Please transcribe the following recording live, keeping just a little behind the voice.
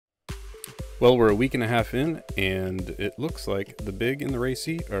Well, we're a week and a half in, and it looks like the big and the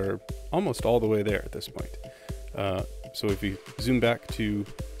racy are almost all the way there at this point. So if you zoom back to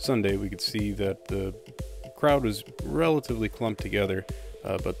Sunday, we could see that the crowd was relatively clumped together,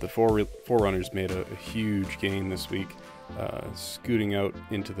 but the forerunners made a huge gain this week, scooting out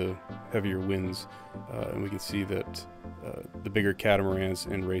into the heavier winds, and we can see that the bigger catamarans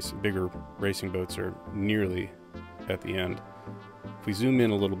and bigger racing boats are nearly at the end. If we zoom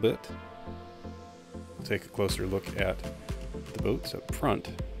in a little bit, we'll take a closer look at the boats up front.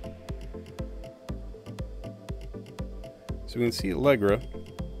 So we can see Allegra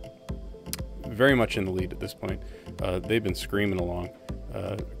very much in the lead at this point. They've been screaming along.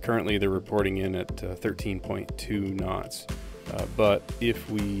 Currently they're reporting in at 13.2 knots. But if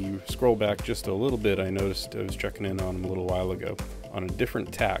we scroll back just a little bit, I noticed I was checking in on them a little while ago. On a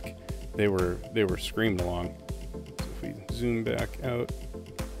different tack, they were screaming along. So if we zoom back out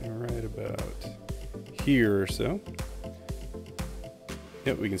right about here or so,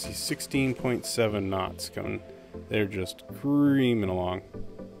 yep, we can see 16.7 knots coming. They're just screaming along,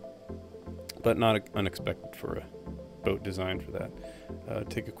 but not unexpected for a boat designed for that.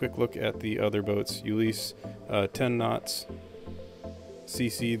 Take a quick look at the other boats. Ulysses, 10 knots.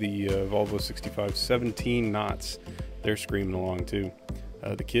 CC, the Volvo 65, 17 knots. They're screaming along too.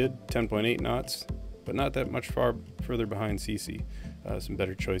 The Kid, 10.8 knots, but not that much further behind CC. Some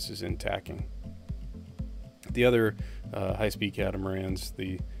better choices in tacking. The other high-speed catamarans,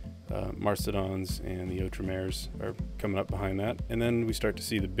 the Marcedons and the Outre-mers, are coming up behind that. And then we start to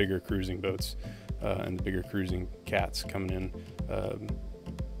see the bigger cruising boats and the bigger cruising cats coming in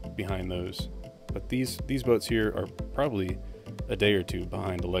behind those. But these boats here are probably a day or two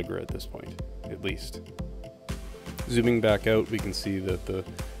behind Allegra at this point, at least. Zooming back out, we can see that the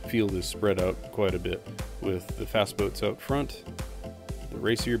field is spread out quite a bit, with the fast boats out front, the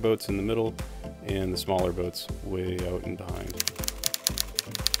racier boats in the middle, and the smaller boats way out and behind.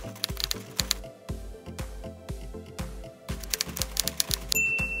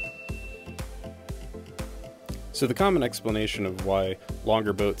 So the common explanation of why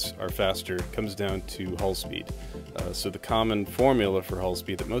longer boats are faster comes down to hull speed. So the common formula for hull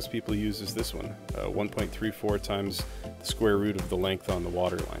speed that most people use is this one, 1.34 times the square root of the length on the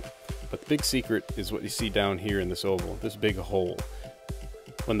waterline. But the big secret is what you see down here in this oval, this big hole.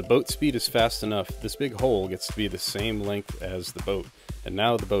 When the boat speed is fast enough, this big hole gets to be the same length as the boat, and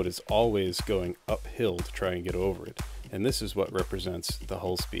now the boat is always going uphill to try and get over it. And this is what represents the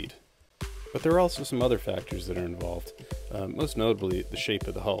hull speed. But there are also some other factors that are involved, most notably the shape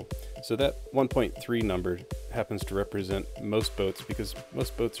of the hull. So that 1.3 number happens to represent most boats because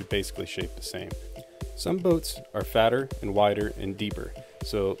most boats are basically shaped the same. Some boats are fatter and wider and deeper.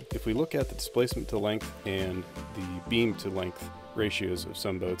 So if we look at the displacement to length and the beam to length ratios of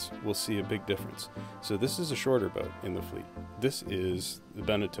some boats, we'll see a big difference. So this is a shorter boat in the fleet. This is the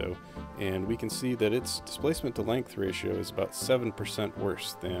Beneteau, and we can see that its displacement to length ratio is about 7%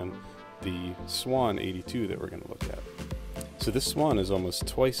 worse than the Swan 82 that we're going to look at. So this Swan is almost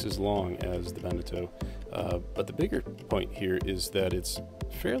twice as long as the Beneteau, but the bigger point here is that it's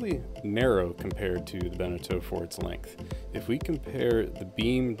fairly narrow compared to the Beneteau for its length. If we compare the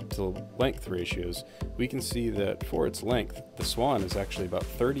beam to length ratios, we can see that for its length, the Swan is actually about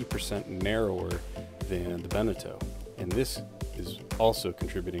 30% narrower than the Beneteau, and this is also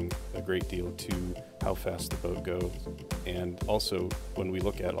contributing a great deal to how fast the boat goes. And also, when we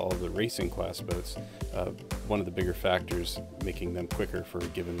look at all the racing class boats, one of the bigger factors making them quicker for a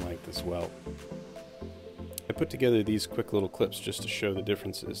given length as well. I put together these quick little clips just to show the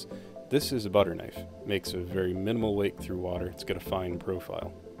differences. This is a butter knife. It makes a very minimal wake through water. It's got a fine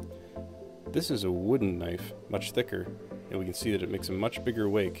profile. This is a wooden knife, much thicker, and we can see that it makes a much bigger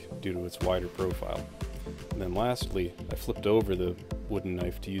wake due to its wider profile. And then lastly, I flipped over the wooden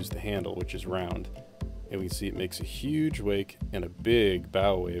knife to use the handle, which is round, and we can see it makes a huge wake and a big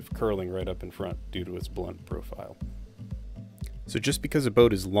bow wave curling right up in front due to its blunt profile. So just because a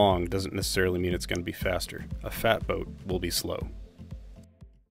boat is long doesn't necessarily mean it's going to be faster. A fat boat will be slow.